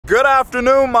Good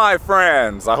afternoon, my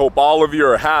friends. I hope all of you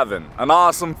are having an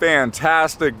awesome,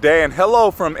 fantastic day. And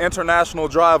hello from International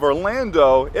Drive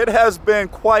Orlando. It has been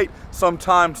quite some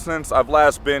time since I've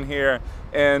last been here.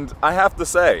 And I have to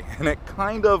say, and it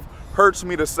kind of hurts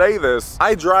me to say this,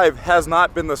 iDrive has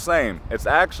not been the same. It's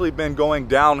actually been going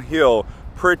downhill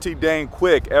pretty dang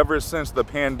quick ever since the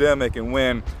pandemic and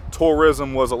when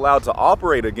tourism was allowed to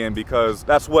operate again, because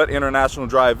that's what International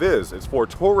Drive is. It's for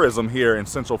tourism here in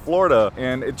Central Florida,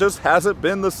 and it just hasn't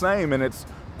been the same, and it's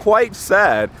quite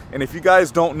sad. And if you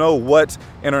guys don't know what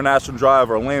International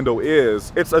Drive Orlando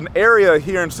is, it's an area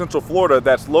here in Central Florida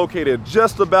that's located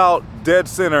just about dead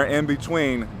center in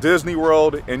between Disney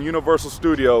World and Universal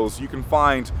Studios. You can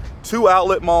find 2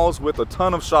 outlet malls with a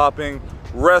ton of shopping,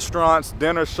 restaurants,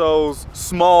 dinner shows,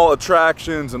 small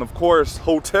attractions, and of course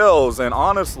hotels. And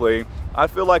honestly, I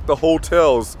feel like the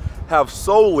hotels have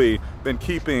solely been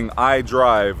keeping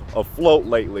iDrive afloat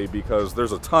lately, because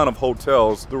there's a ton of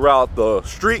hotels throughout the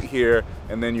street here,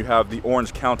 and then you have the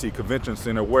Orange County Convention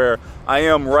Center where I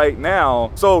am right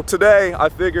now. So today I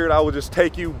figured I would just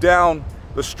take you down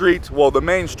the street, well, the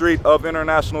main street of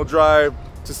International Drive,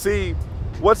 to see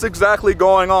what's exactly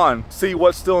going on, see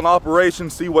what's still in operation,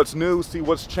 see what's new, see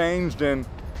what's changed, and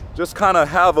just kind of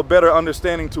have a better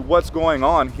understanding to what's going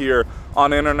on here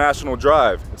on International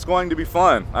Drive. It's going to be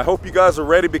fun. I hope you guys are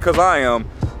ready, because I am.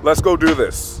 Let's go do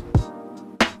this.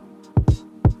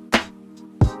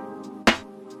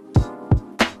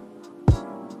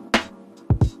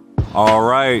 All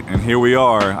right, and here we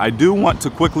are. I do want to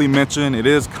quickly mention it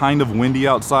is kind of windy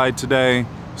outside today,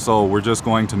 so we're just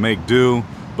going to make do.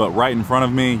 But right in front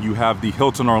of me, you have the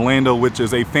Hilton Orlando, which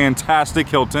is a fantastic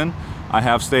Hilton. I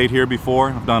have stayed here before.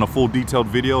 I've done a full detailed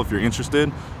video. If you're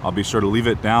interested, I'll be sure to leave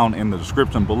it down in the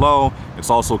description below. It's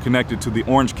also connected to the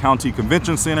Orange County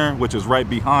Convention Center, which is right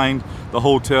behind the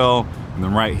hotel. And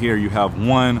then right here, you have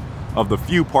one of the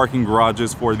few parking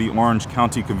garages for the Orange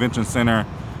County Convention Center.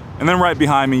 And then right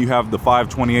behind me, you have the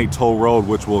 528 toll road,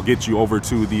 which will get you over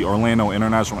to the Orlando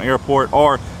International Airport.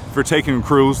 Or if you're taking a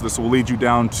cruise, this will lead you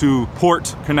down to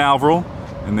Port Canaveral.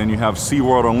 And then you have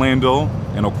SeaWorld Orlando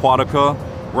and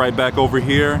Aquatica right back over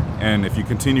here. And if you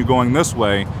continue going this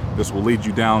way, this will lead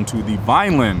you down to the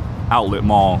Vineland Outlet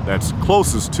Mall that's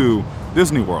closest to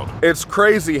Disney World. It's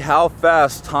crazy how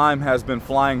fast time has been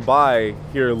flying by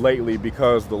here lately,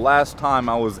 because the last time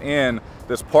I was in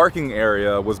this parking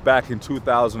area was back in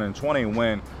 2020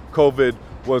 when COVID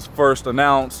was first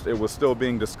announced. It was still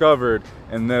being discovered,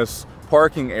 and this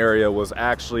parking area was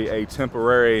actually a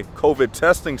temporary COVID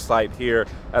testing site here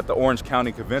at the Orange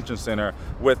County Convention Center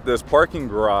with this parking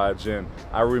garage. And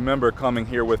I remember coming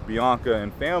here with Bianca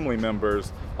and family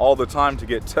members all the time to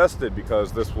get tested,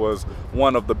 because this was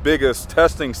one of the biggest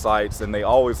testing sites and they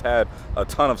always had a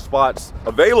ton of spots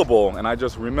available. And I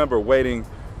just remember waiting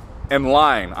in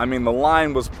line. I mean, the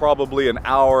line was probably an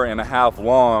hour and a half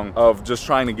long of just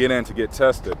trying to get in to get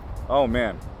tested. Oh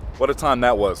man, what a time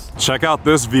that was. Check out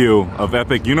this view of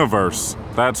Epic Universe.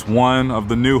 That's one of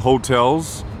the new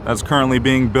hotels that's currently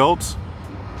being built.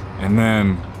 And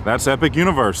then that's Epic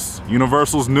Universe,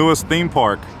 Universal's newest theme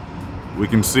park. We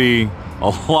can see a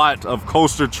lot of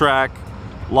coaster track,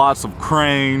 lots of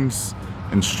cranes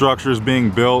and structures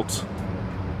being built.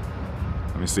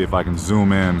 Let me see if I can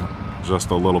zoom in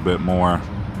just a little bit more.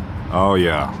 Oh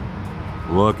yeah,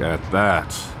 look at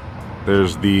that.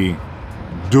 There's the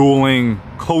dueling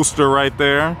coaster right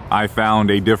there. I found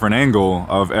a different angle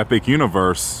of Epic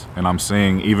Universe and I'm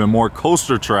seeing even more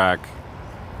coaster track.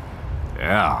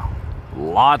 Yeah,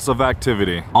 lots of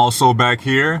activity. Also back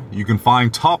here, you can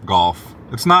find Topgolf.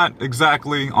 It's not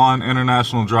exactly on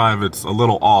International Drive, it's a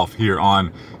little off here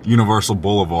on Universal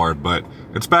Boulevard, but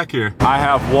it's back here. I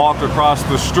have walked across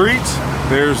the street.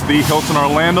 There's the Hilton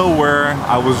Orlando where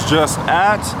I was just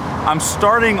at. I'm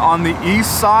starting on the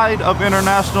east side of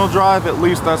International Drive, at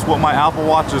least that's what my Apple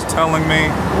Watch is telling me.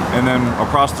 And then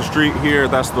across the street here,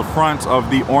 that's the front of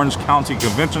the Orange County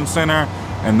Convention Center,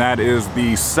 and that is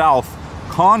the South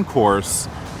Concourse.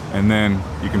 And then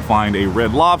you can find a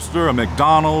Red Lobster, a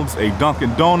McDonald's, a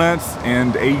Dunkin' Donuts,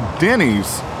 and a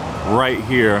Denny's right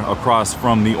here across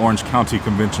from the Orange County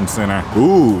Convention Center.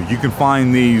 Ooh, you can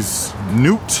find these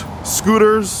Newt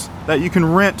scooters that you can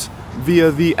rent via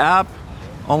the app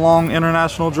along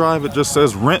International Drive. It just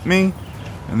says rent me,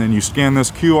 and then you scan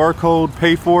this QR code,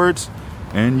 pay for it,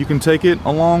 and you can take it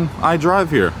along iDrive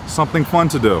here. Something fun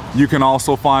to do. You can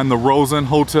also find the Rosen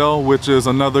Hotel, which is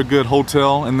another good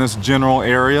hotel in this general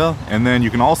area. And then you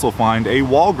can also find a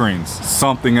Walgreens.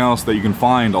 Something else that you can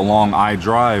find along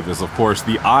iDrive is of course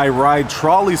the iRide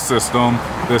trolley system.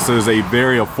 This is a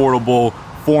very affordable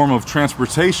form of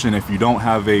transportation if you don't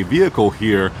have a vehicle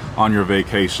here on your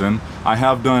vacation. I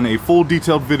have done a full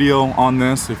detailed video on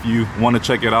this. If you want to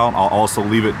check it out, I'll also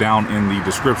leave it down in the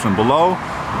description below.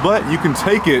 But you can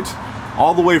take it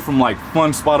all the way from like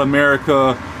Fun Spot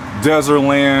America,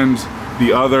 Dezerland,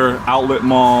 the other outlet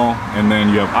mall, and then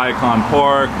you have Icon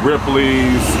Park,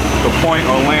 Ripley's, the Pointe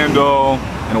Orlando,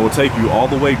 and it will take you all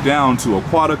the way down to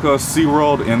Aquatica,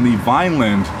 SeaWorld, and the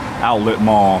Vineland outlet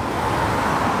mall.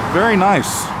 Very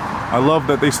nice. I love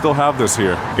that they still have this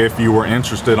here. If you were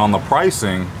interested on the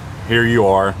pricing, here you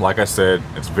are. Like I said,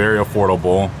 it's very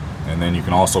affordable. And then you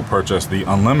can also purchase the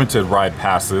unlimited ride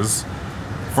passes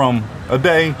from a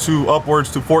day to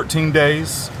upwards to 14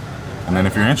 days. And then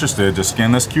if you're interested, just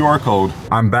scan this QR code.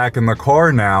 I'm back in the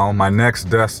car now. My next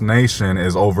destination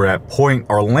is over at Pointe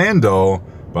Orlando,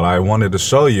 but I wanted to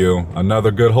show you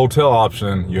another good hotel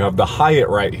option. You have the Hyatt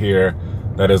right here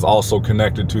that is also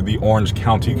connected to the Orange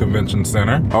County Convention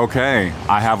Center. Okay,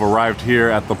 I have arrived here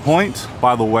at the Pointe.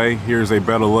 By the way, here's a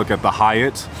better look at the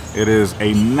Hyatt. It is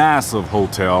a massive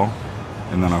hotel.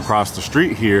 And then across the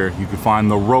street here, you can find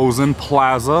the Rosen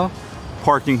Plaza.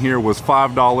 Parking here was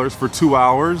 $5 for 2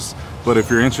 hours. But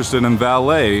if you're interested in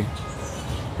valet,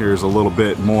 here's a little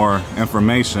bit more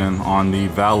information on the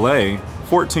valet,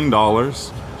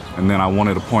 $14. And then I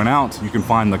wanted to point out, you can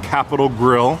find the Capitol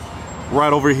Grill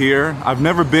right over here. I've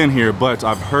never been here, but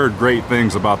I've heard great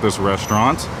things about this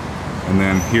restaurant. And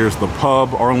then here's the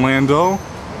Pub Orlando,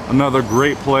 another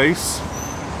great place.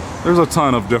 There's a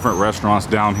ton of different restaurants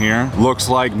down here. Looks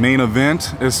like Main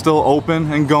Event is still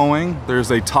open and going.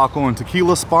 There's a taco and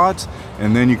tequila spot.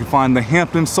 And then you can find the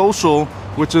Hampton Social,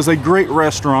 which is a great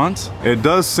restaurant. It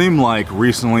does seem like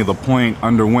recently the Pointe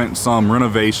underwent some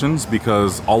renovations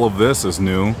because all of this is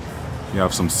new. You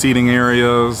have some seating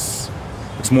areas.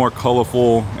 It's more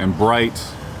colorful and bright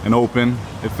and open,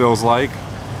 it feels like.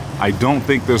 I don't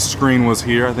think this screen was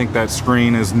here. I think that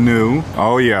screen is new.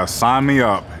 Oh yeah, sign me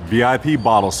up. VIP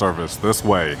bottle service this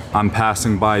way. I'm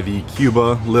passing by the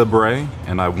Cuba Libre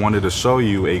and I wanted to show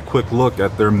you a quick look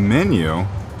at their menu.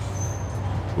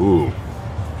 Ooh,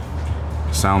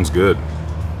 sounds good.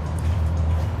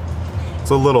 It's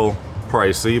a little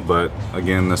pricey, but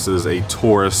again, this is a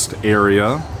tourist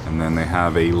area. And then they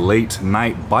have a late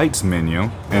night bites menu.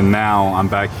 And now I'm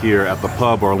back here at the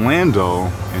Pub Orlando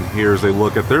and here's a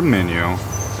look at their menu.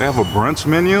 They have a brunch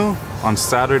menu on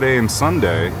Saturday and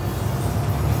Sunday.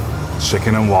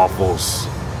 Chicken and waffles.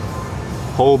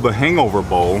 Hold the hangover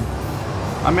bowl.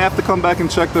 I may have to come back and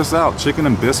check this out. Chicken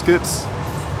and biscuits.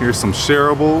 Here's some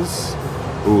shareables.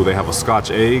 Ooh, they have a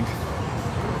Scotch egg.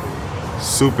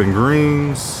 Soup and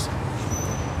greens.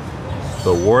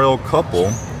 The royal couple.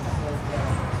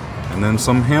 And then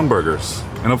some hamburgers.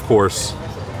 And of course,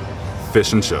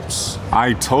 fish and chips.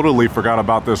 I totally forgot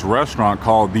about this restaurant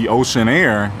called the Ocean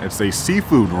Air. It's a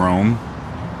seafood room.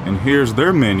 And here's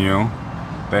their menu.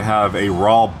 They have a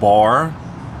raw bar,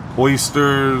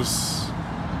 oysters,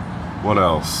 what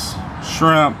else?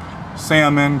 Shrimp,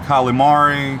 salmon,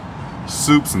 calamari,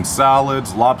 soups and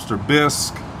salads, lobster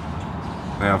bisque.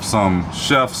 They have some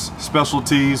chef's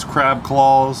specialties, crab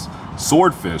claws,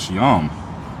 swordfish, yum.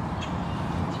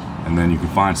 And then you can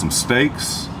find some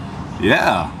steaks.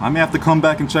 Yeah, I may have to come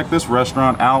back and check this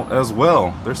restaurant out as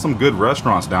well. There's some good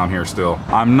restaurants down here still.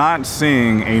 I'm not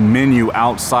seeing a menu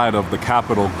outside of the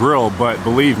Capitol Grill, but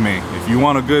believe me, if you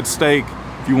want a good steak,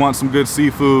 if you want some good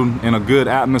seafood in a good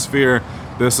atmosphere,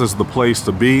 this is the place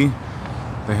to be.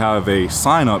 They have a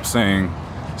sign up saying,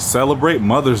 "Celebrate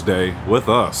Mother's Day with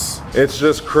us." It's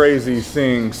just crazy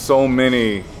seeing so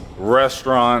many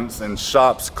restaurants and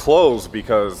shops close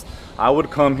because I would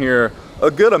come here a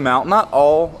good amount, not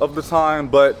all of the time,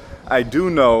 but I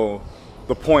do know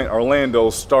the Pointe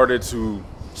Orlando started to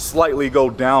slightly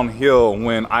go downhill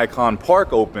when Icon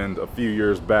Park opened a few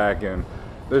years back, and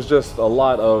there's just a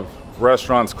lot of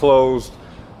restaurants closed.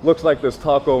 Looks like this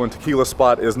taco and tequila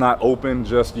spot is not open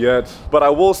just yet. But I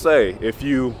will say, if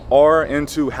you are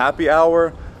into happy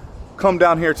hour, come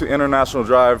down here to International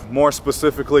Drive, more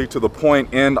specifically to the Pointe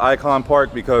and Icon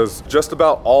Park, because just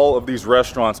about all of these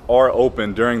restaurants are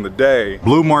open during the day.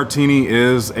 Blue Martini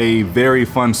is a very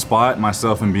fun spot.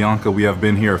 Myself and Bianca, we have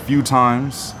been here a few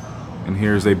times. And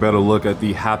here's a better look at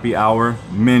the happy hour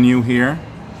menu here.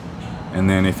 And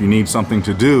then if you need something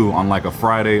to do on like a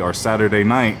Friday or Saturday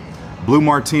night, Blue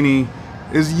Martini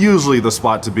is usually the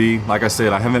spot to be. Like I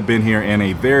said, I haven't been here in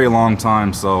a very long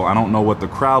time, so I don't know what the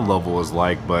crowd level is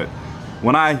like, but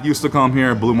when I used to come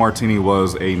here, Blue Martini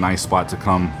was a nice spot to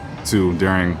come to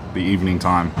during the evening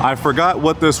time. I forgot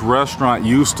what this restaurant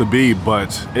used to be,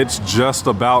 but it's just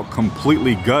about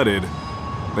completely gutted.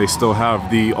 They still have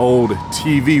the old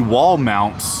TV wall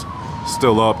mounts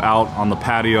still up out on the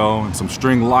patio, and some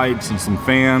string lights and some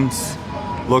fans.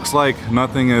 Looks like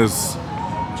nothing is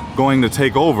going to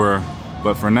take over,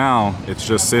 but for now, it's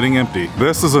just sitting empty.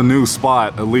 This is a new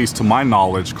spot, at least to my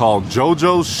knowledge, called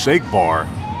JoJo's Shake Bar.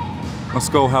 Let's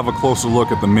go have a closer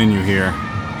look at the menu here.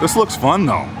 This looks fun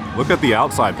though. Look at the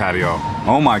outside patio.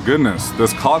 Oh my goodness,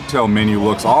 this cocktail menu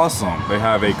looks awesome. They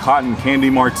have a cotton candy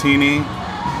martini.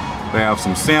 They have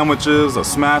some sandwiches, a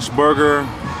smash burger,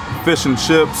 fish and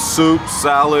chips, soup,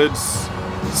 salads,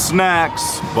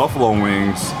 snacks, buffalo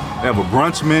wings. They have a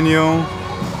brunch menu.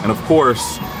 And of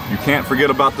course, you can't forget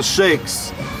about the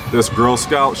shakes. This Girl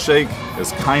Scout shake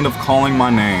is kind of calling my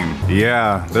name.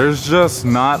 Yeah, there's just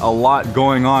not a lot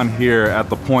going on here at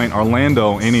the Pointe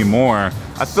Orlando anymore.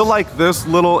 I feel like this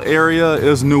little area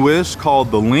is newish,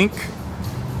 called the Link.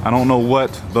 I don't know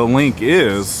what the Link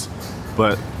is,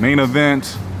 but main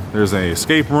event, there's a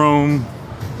escape room,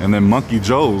 and then Monkey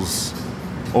Joe's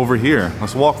over here.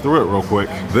 Let's walk through it real quick.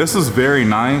 This is very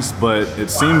nice, but it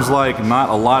seems like not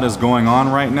a lot is going on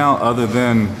right now other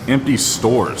than empty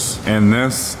stores. And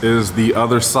this is the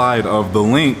other side of the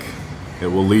Link. It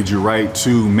will lead you right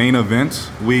to main event.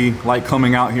 We like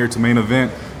coming out here to main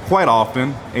event quite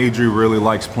often. Adri really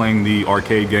likes playing the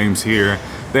arcade games here.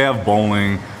 They have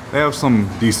bowling. They have some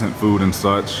decent food and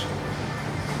such.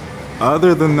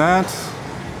 Other than that,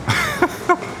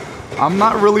 I'm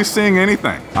not really seeing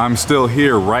anything. I'm still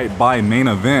here right by main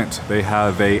event. They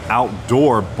have a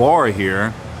outdoor bar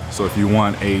here. So if you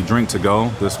want a drink to go,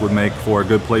 this would make for a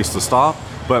good place to stop.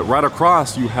 But right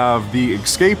across, you have the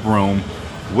escape room,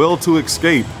 Will to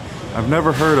Escape. I've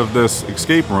never heard of this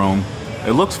escape room.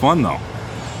 It looks fun though.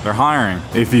 They're hiring.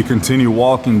 If you continue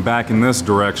walking back in this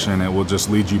direction, it will just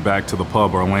lead you back to the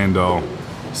pub Orlando.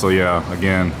 So yeah,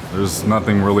 again, there's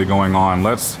nothing really going on.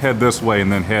 Let's head this way and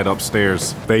then head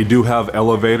upstairs. They do have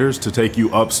elevators to take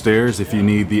you upstairs if you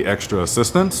need the extra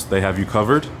assistance. They have you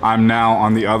covered. I'm now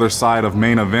on the other side of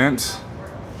main event,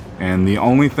 and the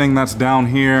only thing that's down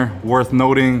here worth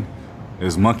noting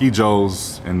is Monkey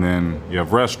Joe's, and then you have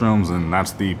restrooms, and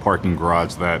that's the parking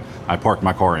garage that I parked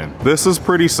my car in. This is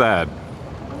pretty sad.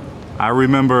 I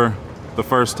remember the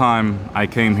first time I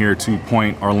came here to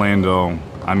Pointe Orlando.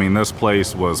 I mean, this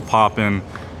place was popping.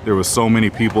 There was so many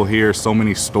people here, so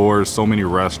many stores, so many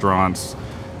restaurants.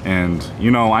 And you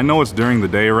know, I know it's during the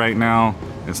day right now.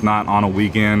 It's not on a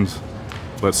weekend,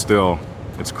 but still,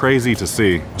 it's crazy to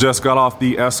see. Just got off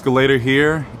the escalator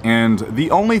here, and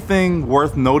the only thing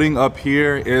worth noting up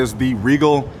here is the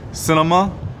Regal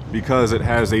Cinema, because it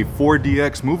has a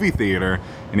 4DX movie theater.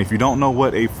 And if you don't know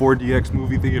what a 4DX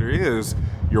movie theater is,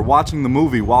 you're watching the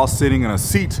movie while sitting in a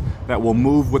seat that will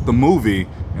move with the movie,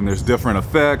 and there's different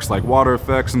effects like water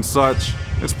effects and such.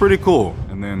 It's pretty cool.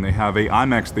 And then they have a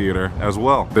IMAX theater as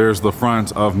well. There's the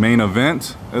front of main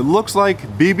event. It looks like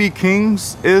BB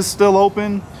King's is still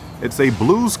open. It's a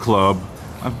blues club.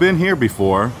 I've been here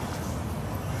before.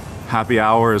 Happy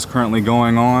hour is currently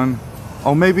going on.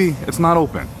 Oh, maybe it's not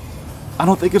open. I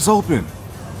don't think it's open.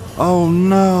 Oh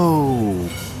no.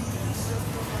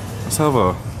 Let's have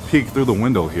a peek through the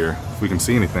window here if we can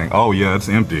see anything. Oh yeah, it's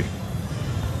empty.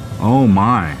 Oh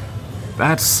my,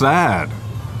 that's sad.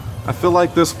 I feel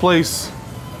like this place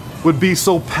would be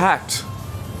so packed.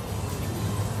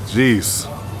 Jeez.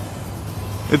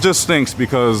 It just stinks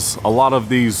because a lot of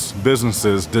these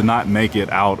businesses did not make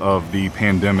it out of the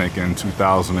pandemic in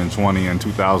 2020 and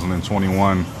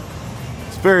 2021.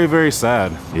 It's very, very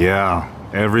sad. Yeah,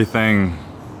 everything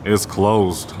is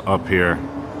closed up here.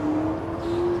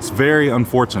 It's very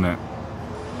unfortunate.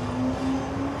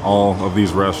 All of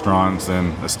these restaurants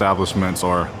and establishments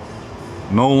are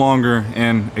no longer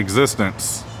in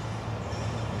existence.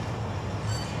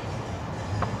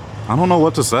 I don't know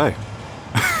what to say.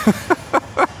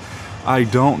 I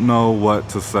don't know what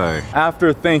to say.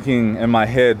 After thinking in my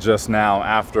head just now,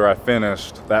 after I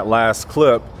finished that last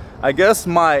clip, I guess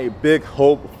my big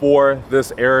hope for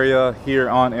this area here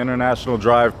on International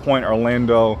Drive, Pointe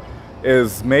Orlando,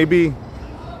 is maybe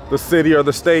the city or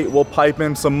the state will pipe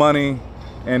in some money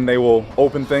and they will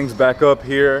open things back up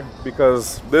here,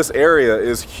 because this area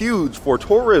is huge for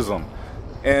tourism,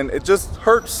 and it just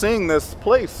hurts seeing this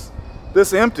place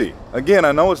this empty. Again,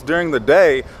 I know it's during the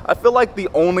day. I feel like the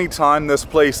only time this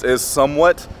place is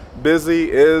somewhat busy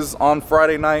is on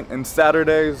Friday night and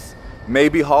Saturdays,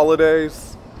 maybe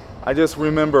holidays. I just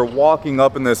remember walking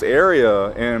up in this area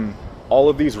and all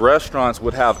of these restaurants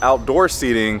would have outdoor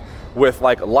seating with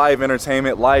like live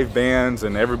entertainment, live bands,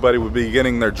 and everybody would be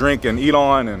getting their drink and eat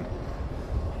on. And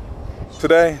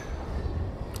today,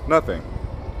 nothing.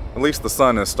 At least the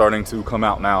sun is starting to come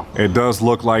out now. It does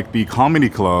look like the comedy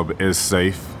club is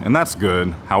safe, and that's good.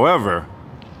 However,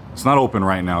 It's not open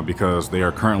right now because they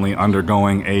are currently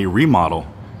undergoing a remodel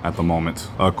at the moment.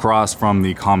 Across from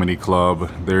the comedy club,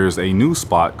 there's a new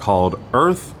spot called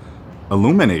Earth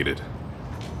Illuminated.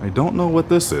 I don't know what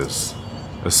this is.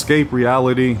 Escape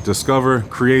reality, discover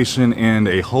creation in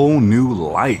a whole new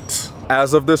light.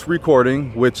 As of this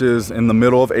recording, which is in the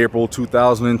middle of April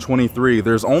 2023,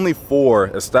 there's only 4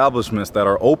 establishments that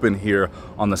are open here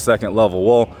on the 2nd level.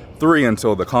 Well, 3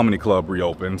 until the comedy club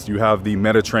reopens. You have the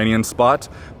Mediterranean spot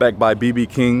backed by BB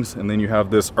King's, and then you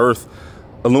have this Earth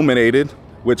Illuminated,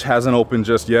 which hasn't opened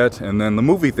just yet, and then the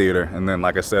movie theater, and then,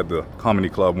 like I said, the comedy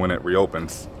club when it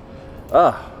reopens.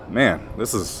 Man,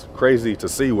 this is crazy to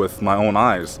see with my own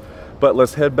eyes. But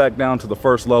let's head back down to the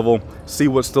 1st level, see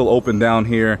what's still open down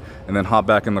here, and then hop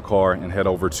back in the car and head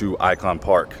over to Icon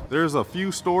Park. There's a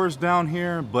few stores down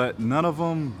here, but none of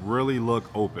them really look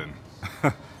open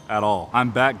at all.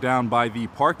 I'm back down by the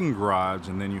parking garage,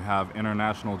 and then you have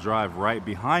International Drive right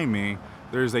behind me.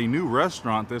 There's a new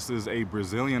restaurant. This is a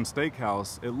Brazilian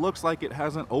steakhouse. It looks like it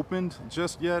hasn't opened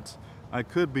just yet. I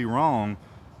could be wrong,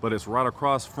 but it's right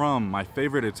across from my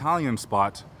favorite Italian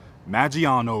spot,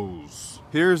 Maggiano's.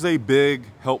 Here's a big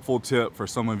helpful tip for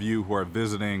some of you who are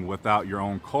visiting without your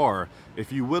own car.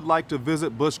 If you would like to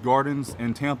visit Busch Gardens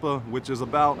in Tampa, which is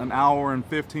about an hour and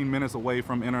 15 minutes away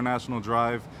from International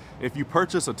Drive, if you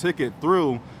purchase a ticket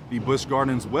through the Busch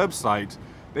Gardens website,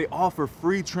 they offer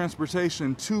free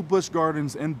transportation to Busch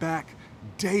Gardens and back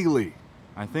daily.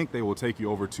 I think they will take you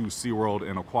over to SeaWorld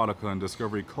and Aquatica and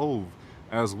Discovery Cove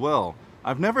as well.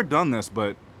 I've never done this,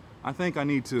 but I think I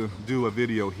need to do a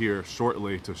video here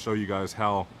shortly to show you guys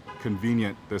how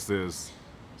convenient this is.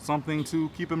 Something to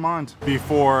keep in mind.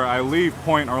 Before I leave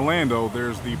Pointe Orlando,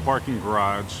 there's the parking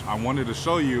garage. I wanted to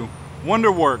show you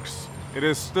WonderWorks. It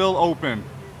is still open.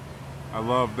 I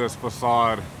love this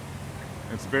facade.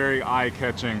 It's very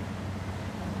eye-catching.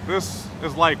 This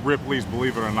is like Ripley's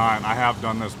Believe It or Not. I have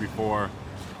done this before.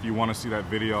 If you want to see that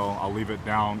video, I'll leave it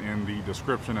down in the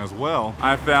description as well.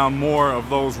 I found more of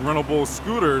those rentable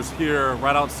scooters here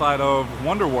right outside of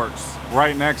WonderWorks.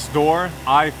 Right next door,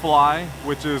 iFly,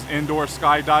 which is indoor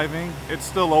skydiving. It's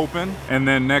still open. And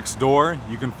then next door,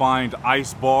 you can find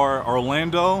Ice Bar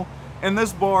Orlando. And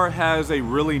this bar has a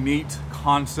really neat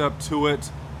concept to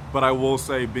it. But I will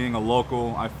say, being a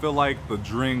local, I feel like the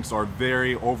drinks are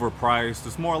very overpriced.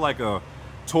 It's more like a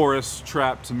tourist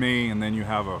trap to me, and then you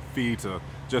have a fee to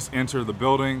just enter the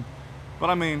building. But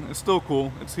I mean, it's still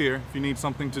cool. It's here if you need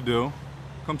something to do.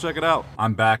 Come check it out.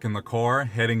 I'm back in the car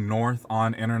heading north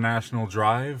on International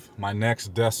Drive. My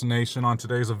next destination on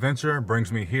today's adventure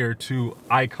brings me here to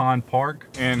Icon Park.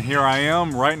 And here I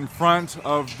am right in front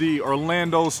of the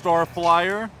Orlando Star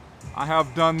Flyer. I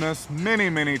have done this many,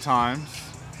 many times,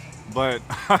 but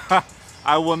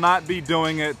I will not be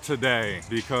doing it today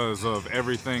because of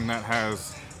everything that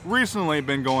has recently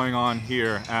been going on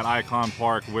here at Icon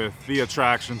Park with the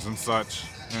attractions and such.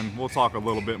 And we'll talk a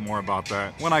little bit more about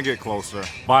that when I get closer.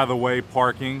 By the way,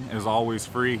 parking is always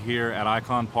free here at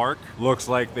Icon Park. Looks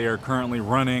like they are currently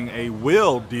running a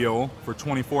wheel deal for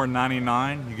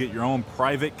 $24.99. You get your own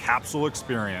private capsule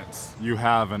experience. You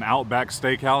have an Outback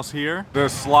Steakhouse here.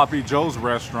 This Sloppy Joe's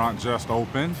restaurant just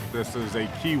opened. This is a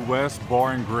Key West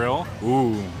bar and grill.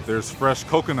 Ooh, there's fresh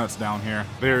coconuts down here.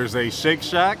 There's a Shake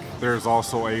Shack. There's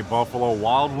also a Buffalo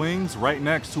Wild Wings right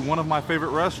next to one of my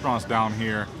favorite restaurants down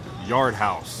here, Yard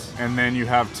House. And then you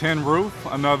have Tin Roof,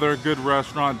 another good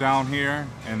restaurant down here.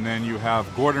 And then you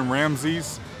have Gordon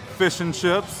Ramsay's Fish and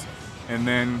Chips, and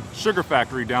then Sugar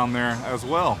Factory down there as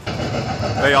well.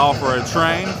 They offer a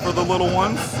train for the little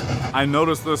ones. I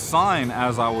noticed this sign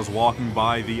as I was walking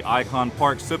by the Icon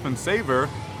Park Sip and Savor.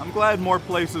 I'm glad more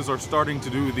places are starting to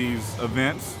do these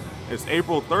events. It's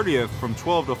April 30th from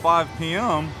 12 to 5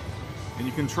 p.m. and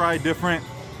you can try different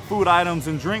food items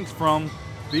and drinks from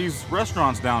these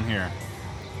restaurants down here.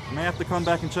 I may have to come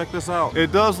back and check this out.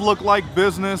 It does look like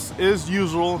business is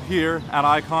usual here at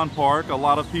Icon Park. A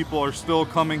lot of people are still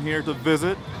coming here to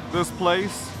visit this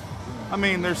place. I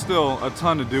mean, there's still a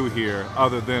ton to do here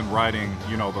other than riding,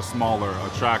 you know, the smaller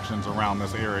attractions around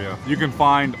this area. You can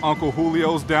find Uncle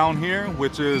Julio's down here,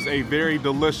 which is a very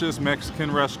delicious Mexican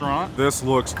restaurant. This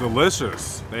looks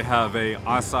delicious. They have a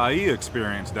acai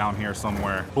experience down here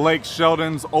somewhere. Blake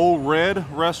Shelton's Old Red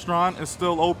restaurant is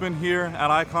still open here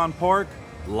at Icon Park.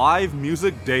 Live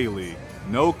music daily,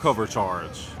 no cover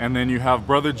charge. And then you have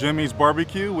Brother Jimmy's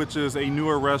Barbecue, which is a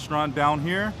newer restaurant down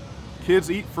here.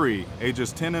 Kids eat free,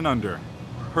 ages 10 and under,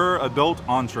 per adult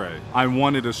entree. I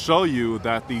wanted to show you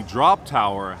that the drop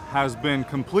tower has been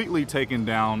completely taken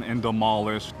down and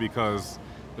demolished because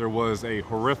there was a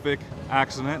horrific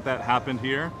accident that happened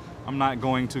here. I'm not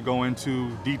going to go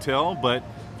into detail, but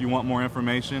if you want more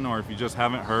information, or if you just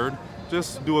haven't heard,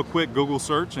 just do a quick Google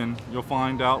search and you'll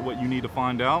find out what you need to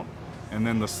find out. And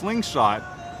then the slingshot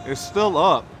is still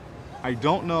up. I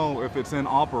don't know if it's in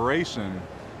operation.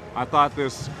 I thought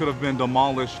this could have been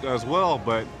demolished as well,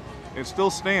 but it still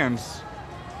stands.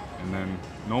 And then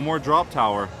no more drop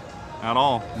tower at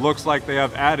all. Looks like they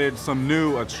have added some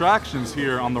new attractions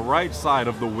here on the right side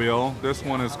of the wheel. This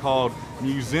one is called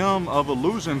Museum of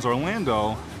Illusions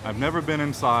Orlando. I've never been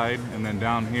inside. And then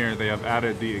down here they have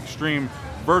added the extreme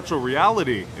virtual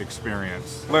reality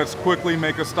experience. Let's quickly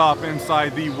make a stop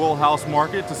inside the Woolhouse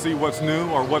Market to see what's new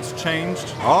or what's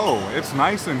changed. Oh, it's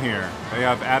nice in here. They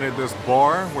have added this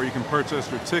bar where you can purchase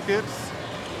your tickets.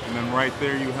 And then right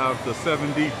there you have the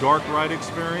 7D dark ride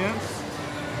experience.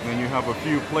 And then you have a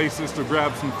few places to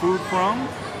grab some food from.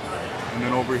 And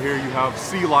then over here you have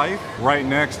Sea Life. Right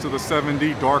next to the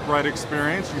 7D dark ride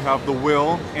experience, you have the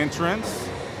Will entrance.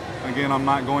 Again, I'm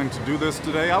not going to do this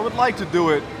today. I would like to do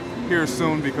it here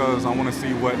soon because I want to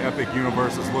see what Epic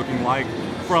Universe is looking like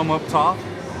from up top.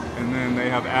 And then they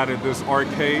have added this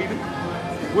arcade,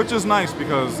 which is nice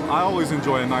because I always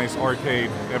enjoy a nice arcade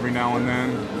every now and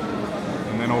then.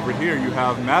 And then over here you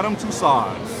have Madame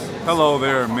Tussauds. Hello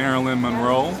there, Marilyn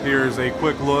Monroe. Here's a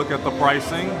quick look at the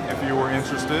pricing if you were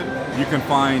interested. You can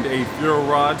find a fuel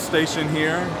rod station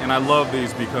here, and I love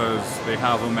these because they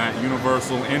have them at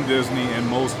Universal and Disney and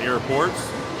most airports.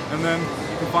 And then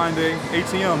you can find a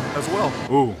ATM as well.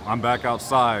 Ooh, I'm back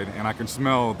outside and I can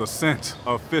smell the scent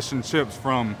of fish and chips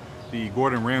from the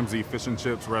Gordon Ramsay Fish and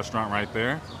Chips restaurant right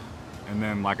there. And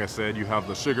then, like I said, you have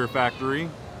the Sugar Factory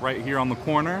right here on the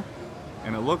corner.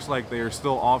 And it looks like they are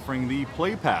still offering the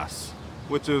Play Pass,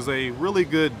 which is a really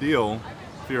good deal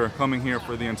if you're coming here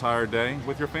for the entire day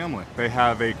with your family. They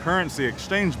have a currency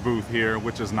exchange booth here,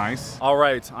 which is nice. All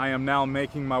right, I am now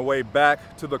making my way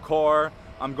back to the car.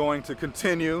 I'm going to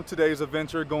continue today's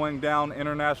adventure going down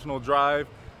International Drive.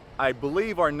 I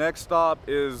believe our next stop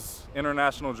is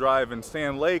International Drive in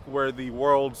Sand Lake, where the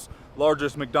world's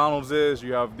largest McDonald's is.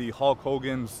 You have the Hulk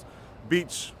Hogan's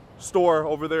beach store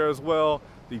over there as well,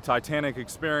 the Titanic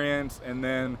experience, and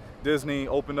then Disney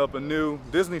opened up a new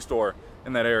Disney store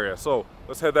in that area. So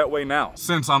let's head that way now.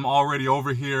 Since I'm already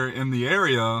over here in the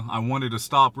area, I wanted to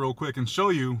stop real quick and show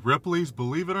you Ripley's,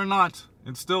 believe it or not,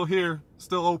 it's still here,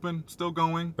 still open, still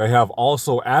going. They have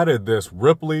also added this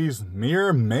Ripley's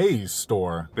Mirror Maze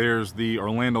store. There's the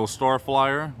Orlando Star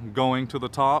Flyer going to the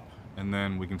top, and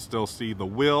then we can still see the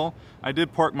wheel. I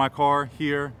did park my car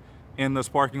here in this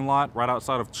parking lot right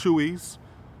outside of Chuy's,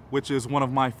 which is one of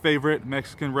my favorite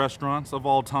Mexican restaurants of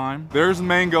all time. There's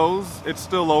Mango's, it's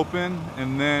still open.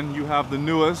 And then you have the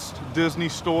newest Disney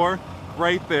store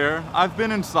right there. I've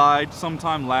been inside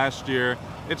sometime last year.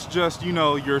 It's just, you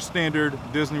know, your standard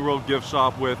Disney World gift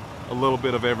shop with a little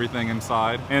bit of everything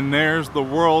inside. And there's the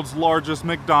world's largest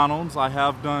McDonald's. I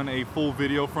have done a full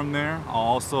video from there. I'll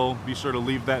also be sure to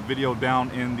leave that video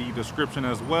down in the description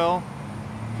as well.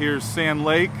 Here's Sand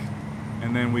Lake,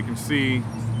 and then we can see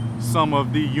some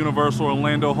of the Universal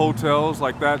Orlando hotels,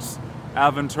 like that's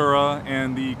Aventura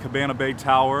and the Cabana Bay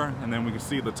Tower, and then we can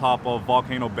see the top of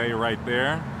Volcano Bay right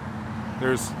there.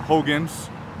 There's Hogan's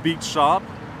Beach Shop,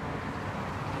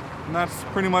 and that's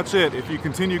pretty much it. If you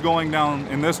continue going down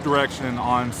in this direction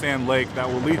on Sand Lake, that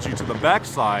will lead you to the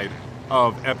backside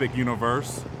of Epic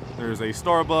Universe. There's a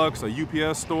Starbucks, a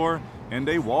UPS store, and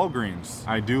a Walgreens.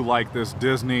 I do like this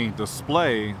Disney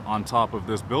display on top of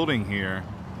this building here,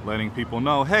 letting people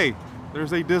know, hey,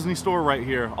 there's a Disney store right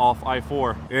here off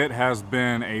I-4. It has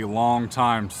been a long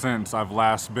time since I've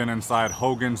last been inside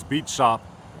Hogan's Beach Shop.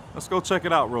 Let's go check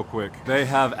it out real quick. They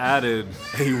have added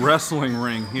a wrestling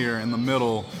ring here in the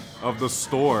middle of the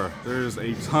store. There's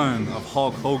a ton of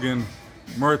Hulk Hogan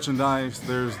merchandise.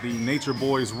 There's the Nature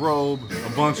Boys robe, a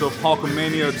bunch of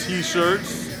Hulkamania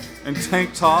t-shirts and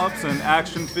tank tops and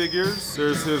action figures.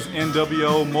 There's his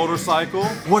NWO motorcycle.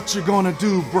 What you gonna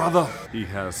do, brother? He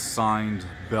has signed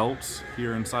belts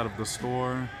here inside of the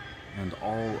store and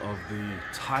all of the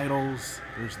titles.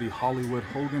 There's the Hollywood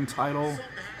Hogan title.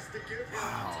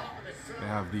 Wow. They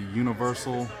have the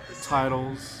Universal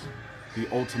titles, the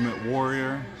Ultimate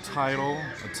Warrior title.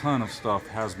 A ton of stuff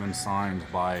has been signed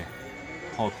by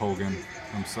Hulk Hogan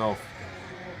himself.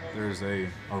 There's a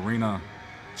arena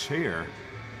chair.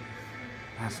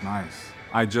 That's nice.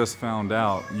 I just found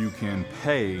out you can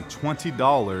pay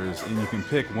 $20 and you can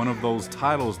pick one of those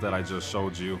titles that I just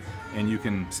showed you, and you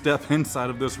can step inside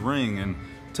of this ring and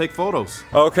take photos.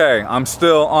 Okay, I'm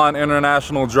still on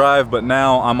International Drive, but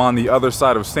now I'm on the other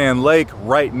side of Sand Lake,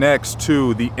 right next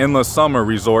to the Endless Summer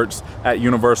Resorts at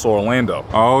Universal Orlando.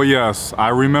 Oh yes, I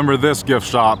remember this gift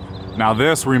shop. Now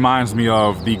this reminds me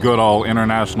of the good old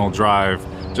International Drive.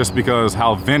 just because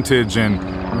how vintage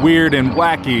and weird and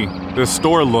wacky this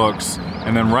store looks.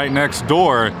 And then right next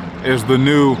door is the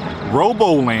new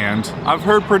Roboland. I've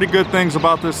heard pretty good things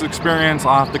about this experience.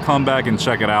 I'll have to come back and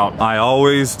check it out. I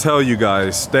always tell you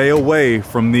guys, stay away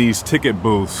from these ticket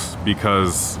booths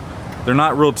because they're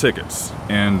not real tickets.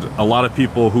 And a lot of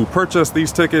people who purchase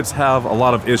these tickets have a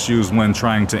lot of issues when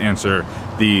trying to enter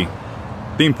the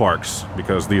theme parks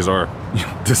because these are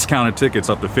discounted tickets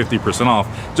up to 50%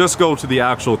 off. Just go to the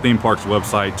actual theme parks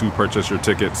website to purchase your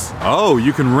tickets. Oh,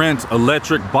 you can rent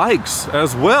electric bikes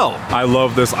as well. I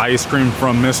love this ice cream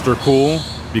from Mr. Cool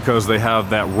because they have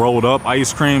that rolled up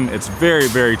ice cream. It's very,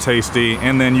 very tasty.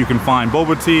 And then you can find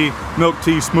boba tea, milk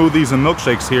tea, smoothies, and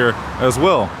milkshakes here as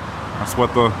well. That's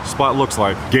what the spot looks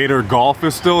like. Gator Golf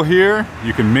is still here.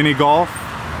 You can mini golf.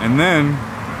 And then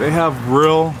they have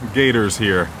real gators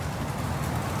here.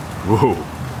 Whoa.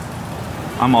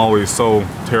 I'm always so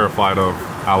terrified of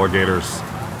alligators.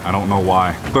 I don't know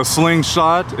why. The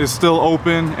slingshot is still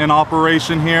open in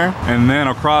operation here. And then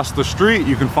across the street,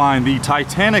 you can find the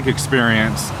Titanic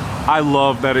experience. I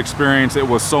love that experience. It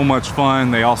was so much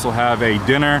fun. They also have a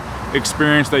dinner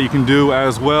experience that you can do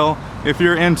as well. If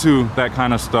you're into that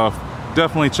kind of stuff,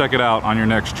 definitely check it out on your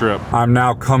next trip. I'm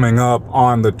now coming up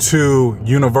on the two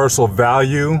Universal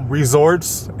Value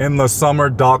resorts, Endless Summer,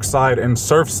 Dockside, and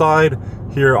Surfside.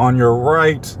 Here on your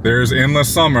right, there's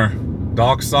Endless Summer,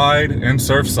 Dockside, and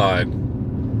Surfside.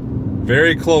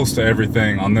 Very close to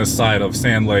everything on this side of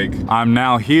Sand Lake. I'm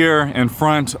now here in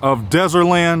front of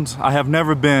Dezerland. I have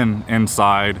never been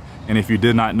inside, and if you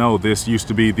did not know, this used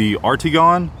to be the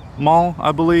Artegon Mall,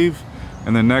 I believe.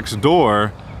 And then next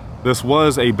door, this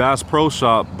was a Bass Pro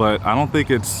Shop, but I don't think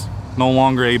it's no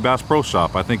longer a Bass Pro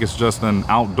Shop. I think it's just an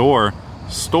outdoor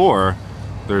store.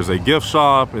 There's a gift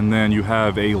shop, and then you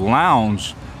have a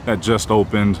lounge that just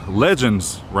opened,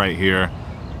 Legends, right here.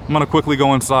 I'm gonna quickly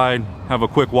go inside, have a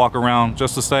quick walk around,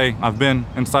 just to say I've been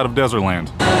inside of Dezerland.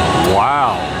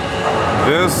 Wow,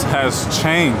 this has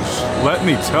changed, let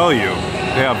me tell you.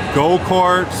 They have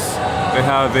go-karts, they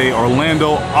have a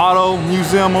Orlando Auto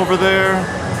Museum over there,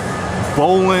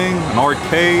 bowling, an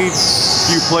arcade, a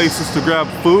few places to grab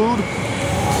food.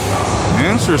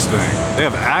 Interesting. They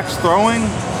have axe throwing,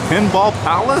 Pinball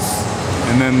Palace,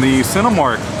 and then the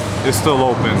Cinemark is still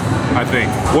open, I think.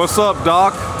 What's up,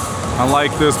 Doc? I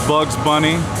like this Bugs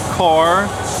Bunny car.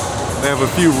 They have a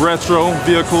few retro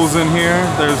vehicles in here.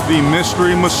 There's the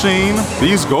Mystery Machine.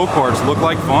 These go-karts look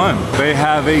like fun. They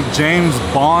have a James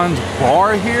Bond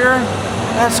bar here.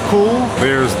 That's cool.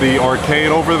 There's the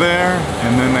arcade over there,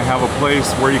 and then they have a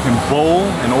place where you can bowl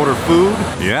and order food.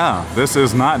 Yeah, this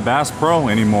is not Bass Pro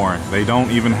anymore. They don't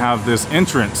even have this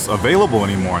entrance available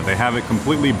anymore. They have it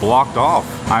completely blocked off.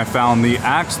 I found the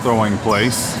axe throwing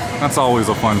place. That's always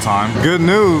a fun time. Good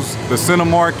news, the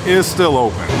Cinemark is still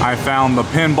open. I found the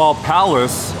Pinball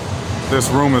Palace. This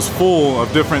room is full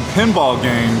of different pinball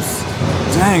games.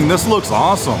 Dang, this looks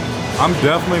awesome. I'm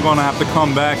definitely gonna have to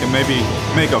come back and maybe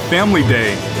make a family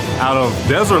day out of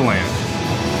Dezerland.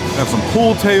 Have some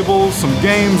pool tables, some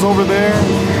games over there,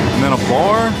 and then a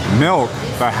bar. Milk,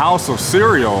 the House of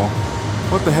Cereal.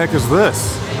 What the heck is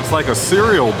this? It's like a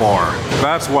cereal bar.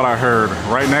 That's what I heard.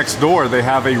 Right next door, they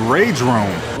have a rage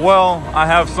room. Well, I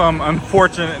have some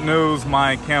unfortunate news.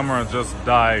 My camera just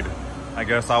died. I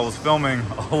guess I was filming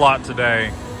a lot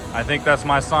today. I think that's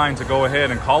my sign to go ahead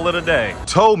and call it a day.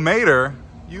 Toe Mater,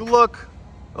 you look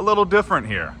a little different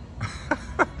here.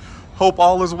 Hope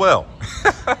all is well.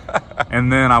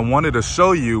 And then I wanted to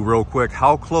show you real quick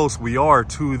how close we are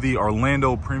to the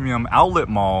Orlando Premium Outlet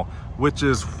Mall, which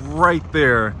is right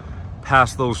there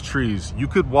past those trees. You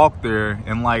could walk there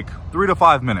in like 3 to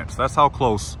 5 minutes. That's how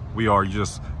close we are. You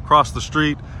just cross the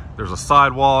street, there's a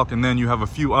sidewalk, and then you have a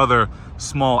few other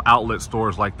small outlet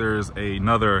stores. Like there's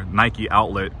another Nike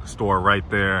outlet store right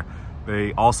there.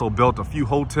 They also built a few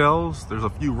hotels. There's a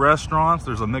few restaurants.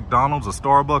 There's a McDonald's, a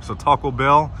Starbucks, a Taco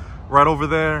Bell right over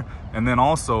there. And then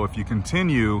also, if you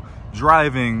continue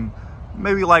driving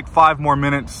maybe like 5 more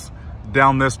minutes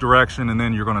down this direction, and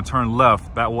then you're gonna turn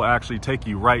left, that will actually take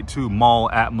you right to Mall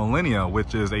at Millenia,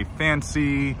 which is a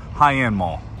fancy high-end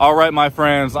mall. All right, my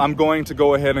friends, I'm going to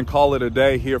go ahead and call it a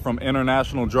day here from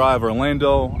International Drive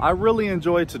Orlando. I really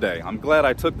enjoyed today. I'm glad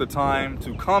I took the time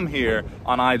to come here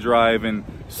on iDrive and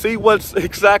see what's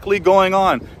exactly going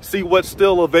on, see what's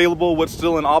still available, what's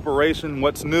still in operation,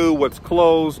 what's new, what's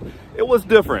closed. It was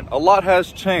different. A lot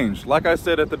has changed. Like I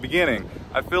said at the beginning,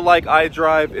 I feel like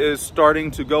iDrive is starting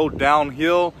to go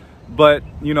downhill, but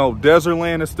you know,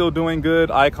 Dezerland is still doing good.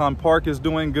 Icon Park is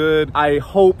doing good. I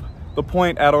hope the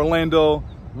Pointe at Orlando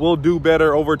will do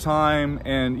better over time.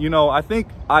 And you know, I think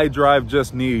iDrive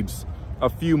just needs a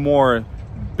few more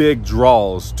big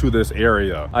draws to this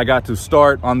area. I got to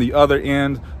start on the other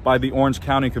end by the Orange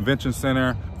County Convention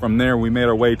Center. From there, we made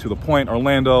our way to the Pointe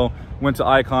Orlando, went to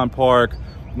Icon Park,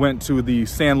 went to the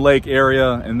Sand Lake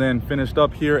area, and then finished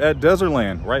up here at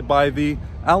Dezerland, right by the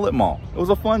Outlet Mall. It was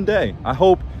a fun day. I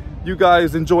hope you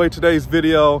guys enjoyed today's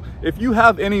video. If you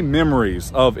have any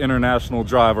memories of International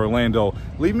Drive Orlando,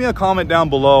 leave me a comment down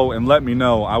below and let me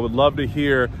know. I would love to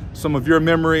hear some of your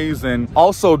memories. And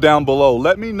also down below,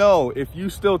 let me know if you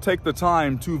still take the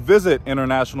time to visit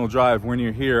International Drive when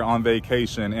you're here on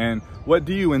vacation, and what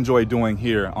do you enjoy doing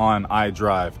here on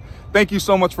iDrive. Thank you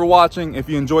so much for watching. If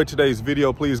you enjoyed today's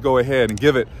video, please go ahead and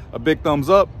give it a big thumbs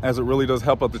up, as it really does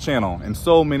help out the channel in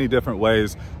so many different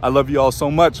ways. I love you all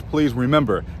so much. Please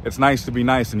remember, it's nice to be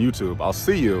nice in YouTube. I'll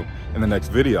see you in the next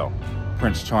video.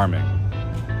 Prince Charming.